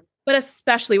either. But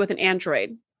especially with an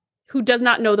android who does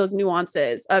not know those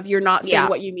nuances of you're not saying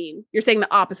what you mean. You're saying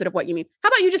the opposite of what you mean. How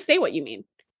about you just say what you mean?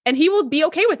 And he will be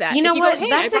okay with that. You know what? Go, hey,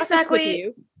 that's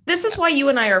exactly, this is why you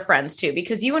and I are friends too,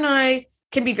 because you and I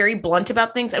can be very blunt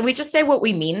about things and we just say what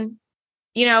we mean,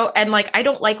 you know? And like, I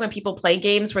don't like when people play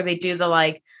games where they do the,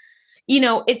 like, you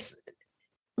know, it's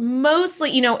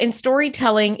mostly, you know, in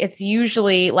storytelling, it's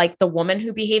usually like the woman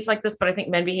who behaves like this, but I think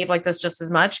men behave like this just as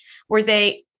much, where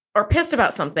they are pissed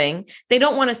about something. They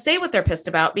don't want to say what they're pissed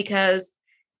about because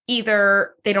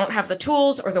either they don't have the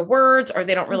tools or the words, or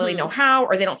they don't really know how,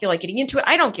 or they don't feel like getting into it.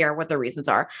 I don't care what the reasons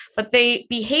are, but they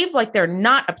behave like they're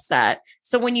not upset.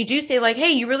 So when you do say like,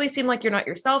 hey, you really seem like you're not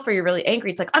yourself, or you're really angry,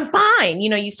 it's like, I'm fine. You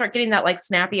know, you start getting that like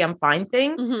snappy, I'm fine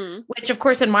thing, which of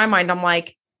course in my mind, I'm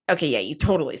like, okay, yeah, you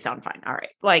totally sound fine. All right.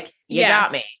 Like you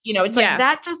got me, you know, it's like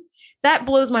that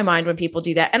blows my mind when people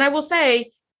do that. And I will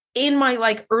say in my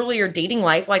like earlier dating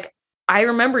life, like I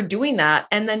remember doing that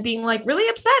and then being like really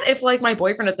upset if like my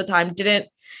boyfriend at the time didn't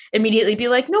immediately be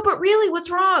like, no, but really what's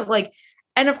wrong? Like,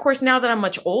 And of course, now that I'm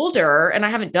much older and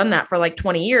I haven't done that for like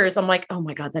 20 years, I'm like, oh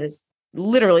my God, that is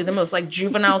literally the most like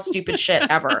juvenile, stupid shit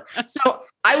ever. So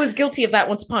I was guilty of that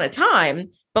once upon a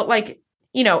time. But like,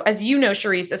 you know, as you know,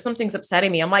 Charisse, if something's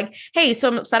upsetting me, I'm like, hey, so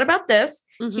I'm upset about this.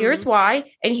 Here's why.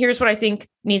 And here's what I think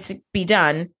needs to be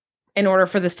done in order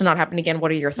for this to not happen again.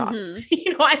 What are your thoughts?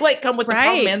 You know, I like come with the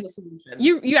problem and the solution.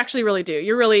 You actually really do.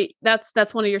 You're really,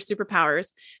 that's one of your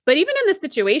superpowers. But even in this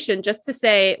situation, just to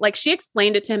say, like, she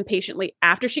explained it to him patiently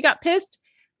after she got pissed,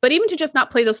 but even to just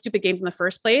not play those stupid games in the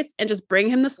first place and just bring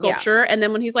him the sculpture. And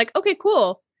then when he's like, okay,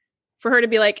 cool, for her to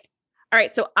be like, all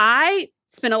right, so I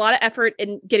spent a lot of effort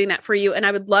in getting that for you, and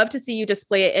I would love to see you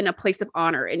display it in a place of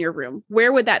honor in your room.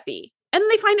 Where would that be? And then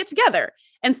they find it together.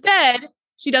 Instead,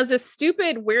 she does this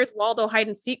stupid Where's Waldo hide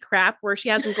and seek crap where she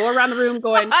has him go around the room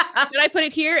going, did I put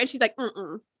it here? And she's like,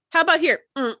 how about here?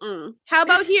 How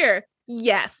about here?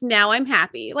 Yes, now I'm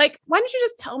happy. Like, why didn't you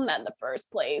just tell him that in the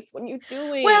first place? What are you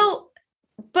doing? Well,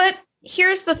 but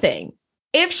here's the thing.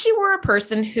 If she were a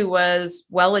person who was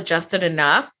well-adjusted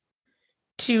enough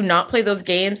to not play those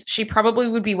games, she probably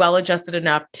would be well-adjusted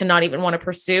enough to not even want to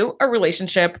pursue a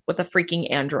relationship with a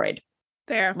freaking android.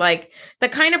 Fair. Like, the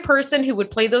kind of person who would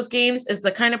play those games is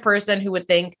the kind of person who would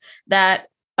think that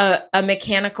a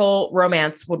mechanical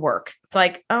romance would work. It's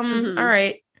like, all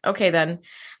right, okay, then.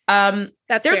 There's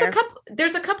fair.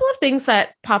 There's a couple of things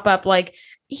that pop up. Like,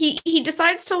 he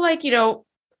decides to, like, you know,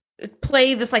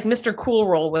 play this like Mr. Cool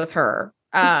role with her.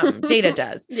 Data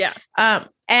does. Yeah.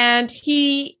 And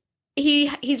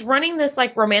he's running this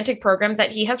like romantic program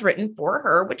that he has written for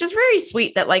her, which is very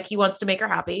sweet that like he wants to make her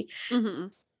happy.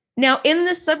 Now, in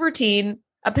this subroutine,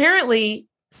 apparently,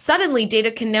 suddenly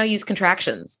Data can now use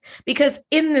contractions, because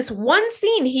in this one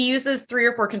scene, he uses 3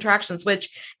 or 4 contractions,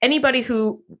 which anybody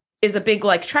who is a big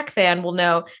like Trek fan will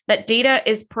know that Data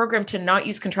is programmed to not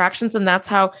use contractions. And that's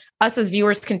how us as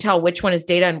viewers can tell which one is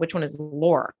Data and which one is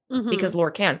Lore, because Lore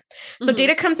can. So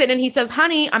Data comes in and he says,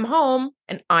 honey, I'm home,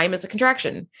 and I'm is a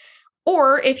contraction.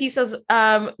 Or if he says,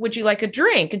 would you like a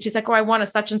drink? And she's like, oh, I want a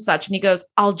such and such. And he goes,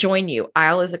 I'll join you.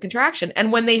 I'll is a contraction.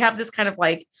 And when they have this kind of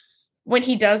like, when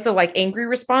he does the like angry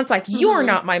response, like, you're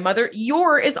not my mother,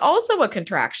 your is also a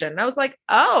contraction. And I was like,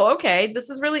 oh, okay,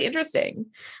 this is really interesting.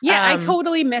 Yeah, I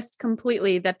totally missed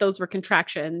completely that those were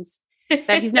contractions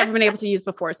that he's never been able to use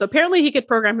before. So apparently he could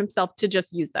program himself to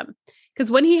just use them. Because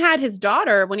when he had his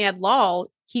daughter, when he had Lal,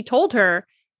 he told her,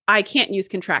 I can't use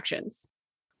contractions.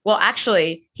 Well,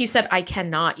 actually, he said, I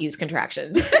cannot use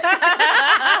contractions.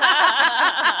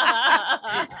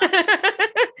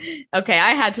 Okay,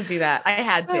 I had to do that. I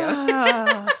had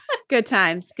to. Good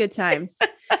times. Good times.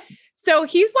 So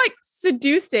he's like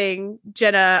seducing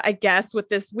Jenna, I guess, with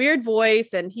this weird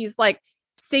voice. And he's like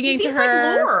singing to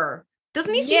her. Like Lore.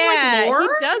 Doesn't he seem like Lore? He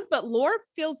does, but Lore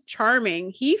feels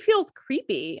charming. He feels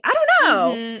creepy. I don't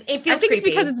know. It feels I think creepy. it's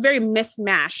because it's very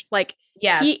mismatched. Like,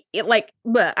 yes.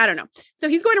 I don't know. So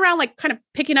he's going around like kind of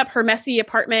picking up her messy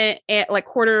apartment and like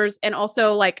quarters, and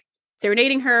also like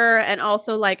serenading her, and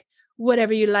also like,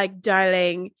 whatever you like,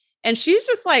 darling. And she's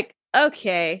just like,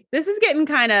 okay, this is getting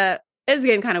kind of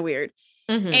weird.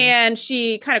 And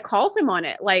she kind of calls him on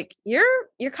it. Like, you're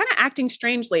kind of acting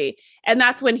strangely. And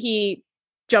that's when he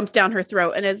jumps down her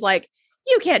throat and is like,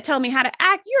 you can't tell me how to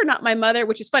act. You're not my mother,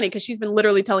 which is funny because she's been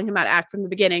literally telling him how to act from the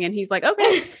beginning. And he's like,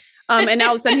 okay. And now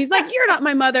all of a sudden he's like, you're not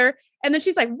my mother. And then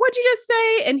she's like, what'd you just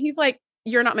say? And he's like,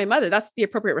 you're not my mother. That's the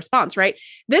appropriate response, right?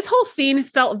 This whole scene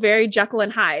felt very Jekyll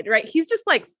and Hyde, right? He's just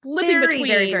like flipping between.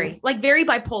 Very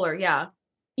bipolar. Yeah.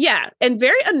 Yeah. And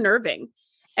very unnerving.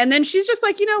 And then she's just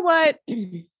like, you know what?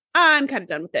 I'm kind of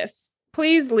done with this.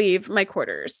 Please leave my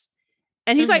quarters.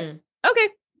 And he's like, okay.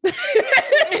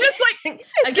 It's just like,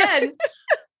 again,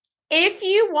 if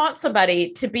you want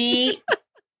somebody to be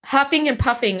huffing and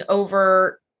puffing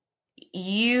over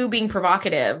you being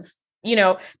provocative, you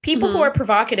know, people who are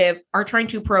provocative are trying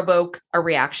to provoke a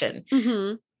reaction.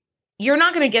 You're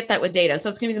not going to get that with Data. So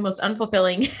it's going to be the most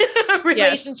unfulfilling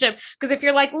relationship. Because if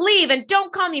you're like, leave and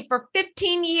don't call me for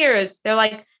 15 years, they're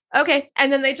like, okay.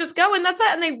 And then they just go and that's it.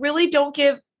 And they really don't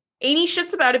give any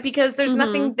shits about it because there's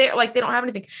nothing there. Like, they don't have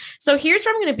anything. So here's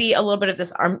where I'm going to be a little bit of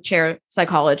this armchair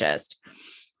psychologist.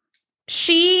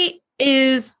 She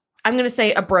is, I'm going to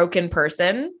say, a broken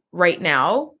person right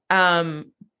now,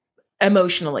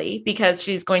 emotionally, because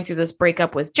she's going through this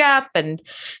breakup with Jeff and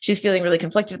she's feeling really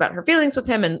conflicted about her feelings with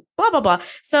him and blah, blah, blah.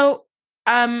 So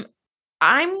I'm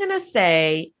going to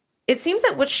say it seems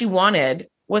that what she wanted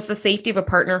was the safety of a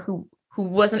partner who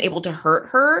wasn't able to hurt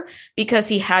her because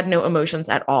he had no emotions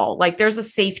at all. Like, there's a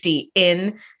safety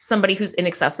in somebody who's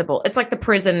inaccessible. It's like the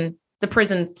prison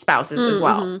spouses as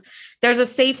well. There's a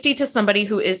safety to somebody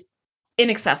who is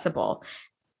inaccessible.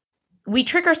 we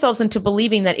trick ourselves into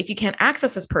believing that if you can't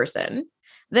access this person,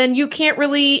 then you can't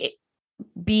really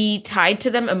be tied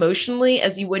to them emotionally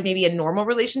as you would maybe a normal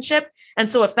relationship. And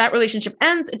so if that relationship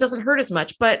ends, it doesn't hurt as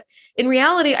much. But in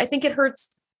reality, I think it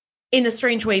hurts in a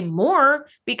strange way more,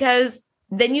 because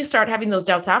then you start having those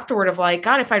doubts afterward of like,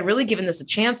 God, if I'd really given this a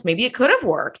chance, maybe it could have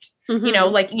worked.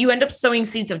 Like you end up sowing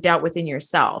seeds of doubt within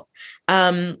yourself.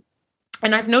 And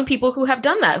I've known people who have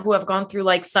done that, who have gone through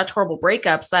like such horrible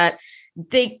breakups that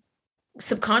they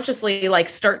subconsciously like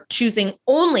start choosing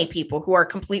only people who are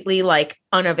completely like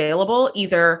unavailable.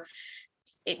 Either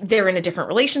they're in a different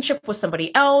relationship with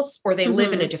somebody else, or they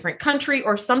live in a different country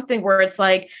or something, where it's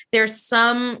like there's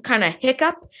some kind of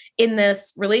hiccup in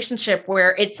this relationship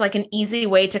where it's like an easy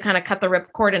way to kind of cut the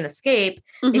ripcord and escape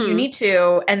if you need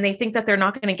to. And they think that they're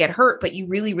not going to get hurt, but you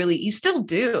really, you still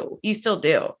do.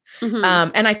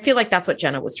 And I feel like that's what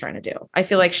Jenna was trying to do. I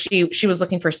feel like she was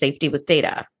looking for safety with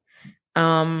Data.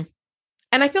 And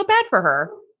I feel bad for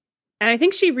her. And I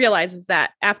think she realizes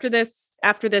that after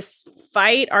this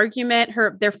fight, argument,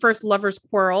 their first lover's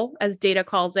quarrel, as Data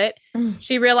calls it,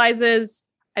 she realizes,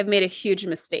 I've made a huge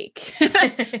mistake.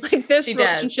 Like this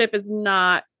relationship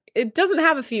it doesn't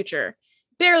have a future.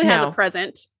 Barely has a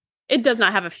present. It does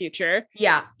not have a future.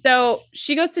 Yeah. So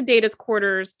she goes to Data's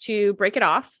quarters to break it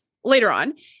off later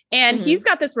on. And he's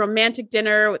got this romantic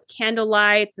dinner with candle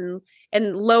lights and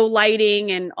low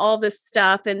lighting and all this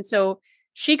stuff. And so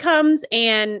she comes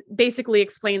and basically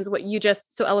explains what you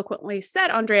just so eloquently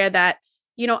said, Andrea, that,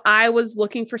 I was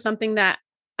looking for something that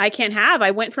I can't have.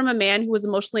 I went from a man who was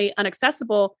emotionally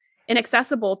inaccessible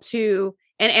to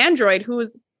an android who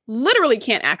literally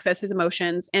can't access his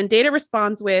emotions. And Data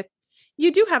responds with,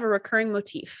 you do have a recurring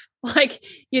motif. Like,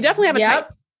 you definitely have a type.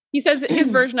 He says his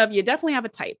version of, you definitely have a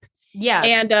type.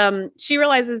 Yes. And she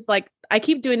realizes, like, I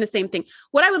keep doing the same thing.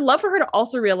 What I would love for her to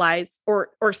also realize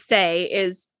or say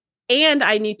is, and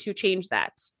I need to change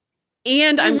that.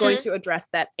 And I'm going to address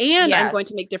that. And I'm going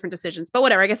to make different decisions. But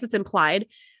whatever, I guess it's implied.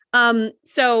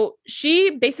 So she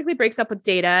basically breaks up with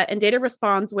Data, and Data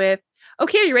responds with,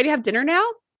 okay, are you ready to have dinner now?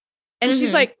 And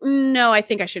she's like, no, I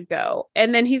think I should go.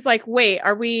 And then he's like, wait,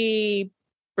 are we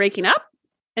breaking up?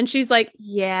 And she's like,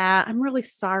 yeah, I'm really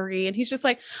sorry. And he's just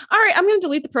like, all right, I'm going to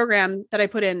delete the program that I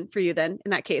put in for you then,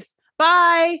 in that case.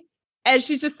 Bye. And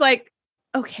she's just like,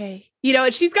 okay.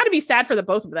 And she's got to be sad for the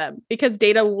both of them, because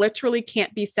Data literally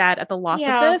can't be sad at the loss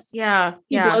of this. Yeah.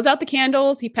 He blows out the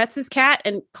candles, he pets his cat,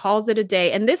 and calls it a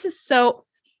day. And this is so,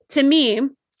 to me,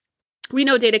 we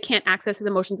know Data can't access his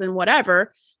emotions and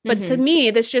whatever, but to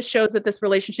me, this just shows that this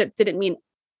relationship didn't mean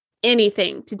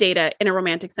anything to Data in a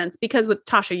romantic sense, because with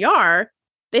Tasha Yar,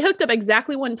 they hooked up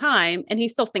exactly one time and he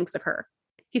still thinks of her.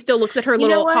 He still looks at her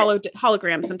little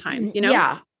hologram sometimes,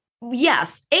 Yeah.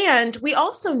 Yes. And we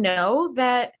also know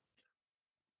that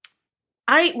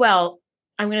I'm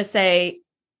going to say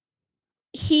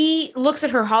he looks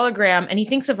at her hologram and he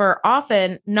thinks of her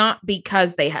often, not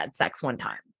because they had sex one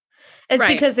time. It's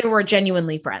because they were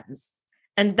genuinely friends.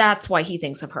 And that's why he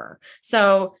thinks of her.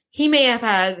 So he may have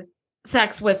had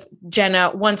sex with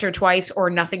Jenna once or twice or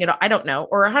nothing at all. I don't know,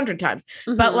 or 100 times.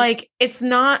 But like,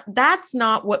 that's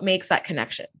not what makes that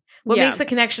connection. What makes the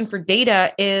connection for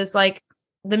Data is like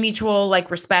the mutual like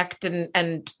respect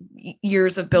and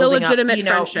years of building the legitimate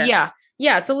up, friendship.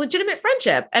 Yeah, it's a legitimate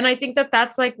friendship. And I think that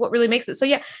that's like what really makes it. So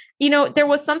yeah, there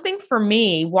was something for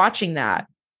me watching that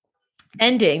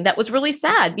ending that was really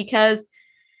sad, because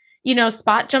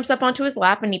Spot jumps up onto his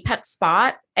lap and he pets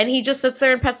Spot, and he just sits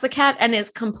there and pets the cat and is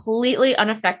completely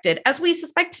unaffected, as we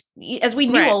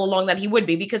knew all along that he would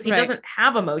be, because he doesn't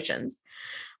have emotions.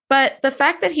 But the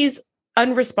fact that he's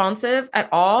unresponsive at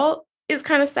all is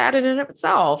kind of sad in and of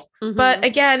itself. But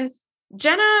again,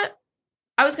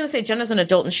 I was going to say Jenna's an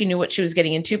adult and she knew what she was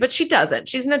getting into, but she doesn't.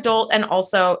 She's an adult and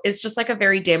also is just like a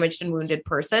very damaged and wounded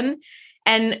person,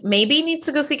 and maybe needs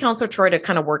to go see Counselor Troy to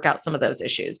kind of work out some of those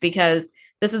issues, because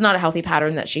this is not a healthy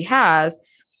pattern that she has.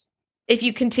 If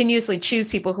you continuously choose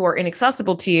people who are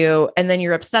inaccessible to you and then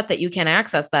you're upset that you can't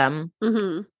access them,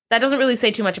 that doesn't really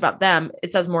say too much about them.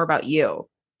 It says more about you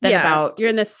than about you're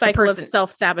in this cycle of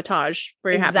self-sabotage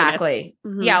for your happiness.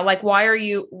 Yeah. Like, why are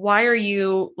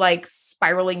you like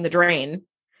spiraling the drain,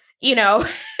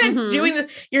 doing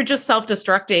this? You're just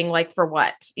self-destructing, like, for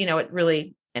what, it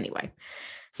really, anyway.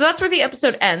 So that's where the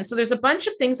episode ends. So there's a bunch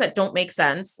of things that don't make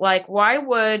sense. Like, why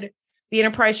would the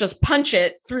Enterprise just punch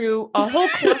it through a whole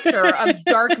cluster of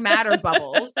dark matter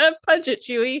bubbles? Punch it,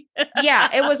 Chewie. Yeah,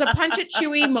 it was a punch it,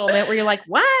 Chewie moment where you're like,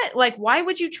 what? Like, why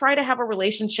would you try to have a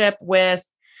relationship with,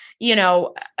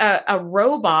 a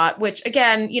robot, which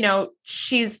again,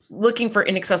 she's looking for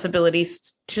inaccessibility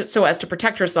so as to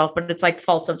protect herself, but it's like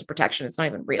false sense of protection. It's not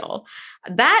even real.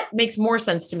 That makes more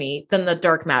sense to me than the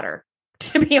dark matter,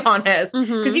 to be honest,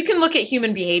 because you can look at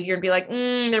human behavior and be like,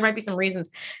 there might be some reasons.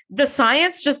 The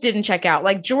science just didn't check out.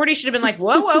 Like Geordi should have been like,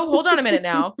 whoa, hold on a minute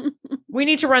now. We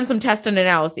need to run some tests and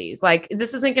analyses. Like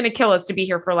this isn't going to kill us to be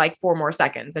here for like 4 more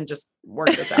seconds and just work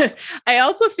this out. I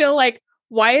also feel like,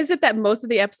 why is it that most of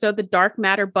the episode, the dark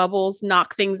matter bubbles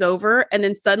knock things over and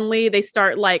then suddenly they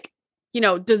start like,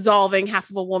 dissolving half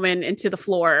of a woman into the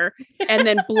floor and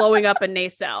then blowing up a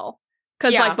nacelle?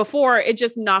 Because like before it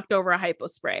just knocked over a hypo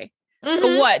spray.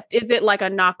 So what is it, like a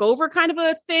knockover kind of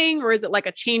a thing, or is it like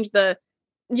a change the,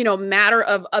 matter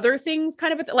of other things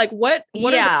kind of a like what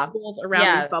are the rules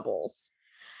around these bubbles?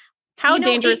 How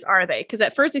dangerous are they? Because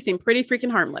at first they seem pretty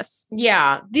freaking harmless.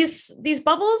 Yeah, these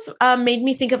bubbles made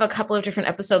me think of a couple of different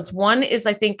episodes. One is,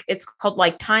 I think it's called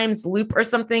like Time's Loop or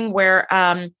something, where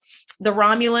the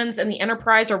Romulans and the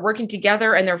Enterprise are working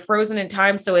together and they're frozen in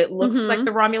time, so it looks like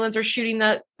the Romulans are shooting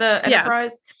the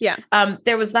Enterprise. Yeah.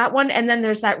 There was that one, and then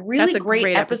there's that really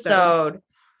great episode.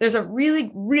 There's a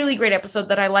really, really great episode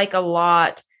that I like a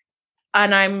lot,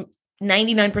 and I'm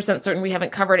 99% certain we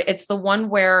haven't covered it. It's the one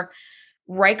where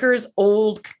Riker's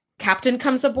old captain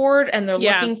comes aboard and they're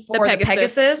looking for the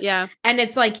Pegasus. Yeah. And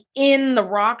it's like in the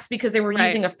rocks because they were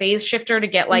using a phase shifter to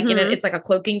get like in it. It's like a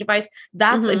cloaking device.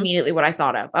 That's immediately what I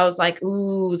thought of. I was like,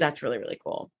 ooh, that's really, really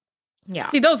cool. Yeah.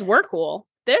 See, those were cool.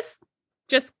 This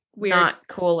just weird. Not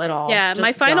cool at all. Yeah.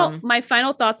 Just my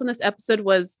final thoughts on this episode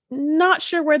was not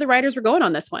sure where the writers were going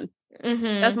on this one.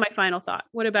 That's my final thought.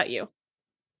 What about you?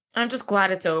 I'm just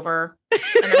glad it's over.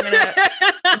 And I'm going to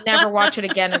never watch it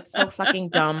again. It's so fucking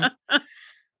dumb.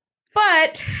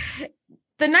 But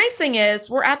the nice thing is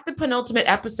we're at the penultimate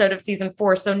episode of season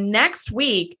 4. So next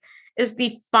week is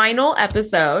the final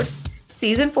episode,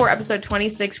 season 4, episode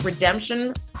 26,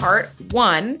 Redemption Part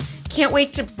 1. Can't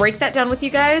wait to break that down with you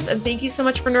guys. And thank you so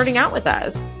much for nerding out with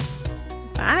us.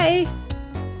 Bye.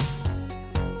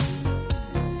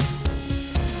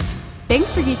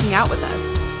 Thanks for geeking out with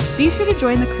us. Be sure to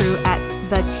join the crew at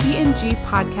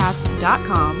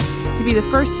thetngpodcast.com to be the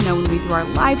first to know when we do our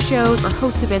live shows or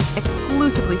host events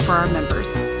exclusively for our members.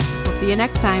 We'll see you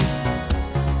next time.